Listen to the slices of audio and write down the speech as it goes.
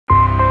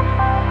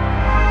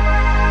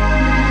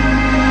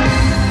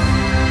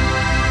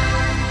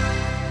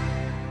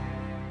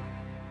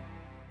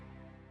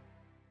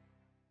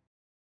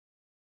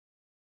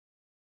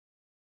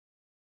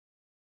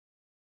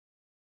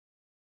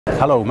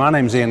Hello, my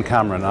name's Ian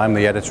Cameron. I'm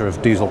the editor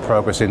of Diesel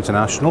Progress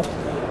International.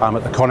 I'm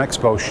at the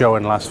ConExpo show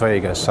in Las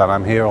Vegas, and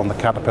I'm here on the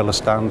Caterpillar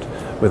stand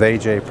with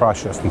Ajay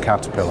Prasher from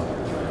Caterpillar.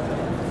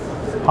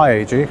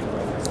 Hi Ajay,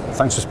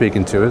 thanks for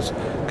speaking to us.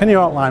 Can you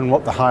outline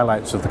what the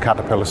highlights of the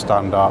Caterpillar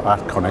stand are at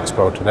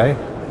ConExpo today?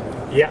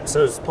 Yeah,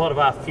 so as part of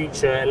our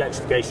future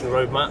electrification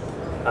roadmap,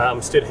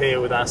 I'm stood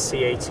here with our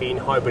C18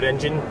 hybrid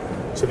engine.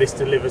 So this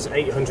delivers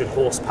 800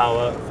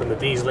 horsepower from the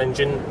diesel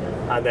engine,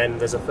 and then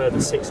there's a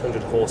further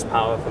 600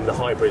 horsepower from the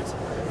hybrid.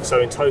 So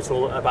in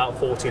total about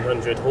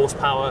 1400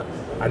 horsepower,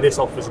 and this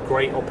offers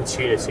great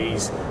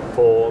opportunities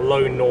for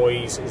low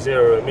noise,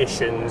 zero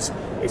emissions.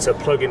 It's a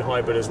plug-in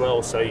hybrid as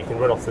well, so you can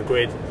run off the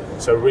grid.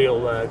 So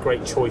real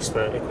great choice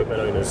for equipment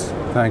owners.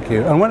 Thank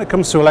you. And when it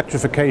comes to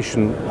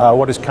electrification,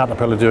 what is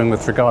Caterpillar doing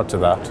with regard to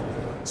that?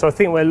 So I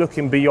think we're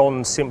looking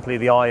beyond simply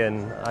the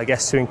iron, I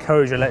guess, to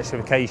encourage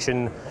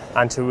electrification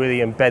and to really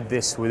embed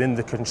this within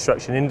the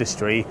construction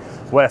industry.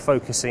 We're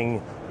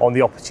focusing on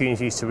the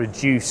opportunities to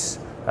reduce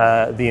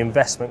the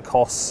investment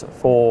costs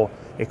for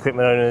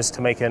equipment owners,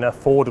 to make an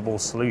affordable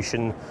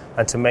solution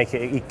and to make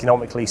it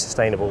economically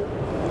sustainable.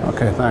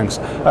 Okay, thanks.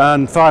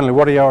 And finally,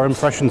 what are your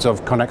impressions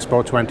of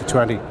ConExpo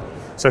 2020?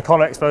 So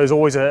ConExpo is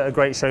always a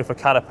great show for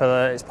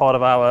Caterpillar. It's part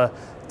of our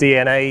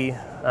DNA,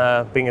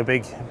 being a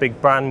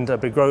big brand, a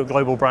big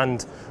global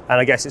brand, and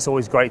I guess it's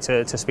always great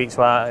to speak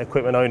to our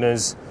equipment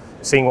owners,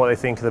 seeing what they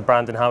think of the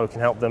brand and how we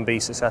can help them be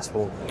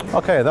successful.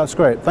 Okay, that's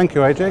great. Thank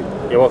you,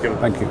 Ajay. You're welcome.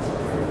 Thank you.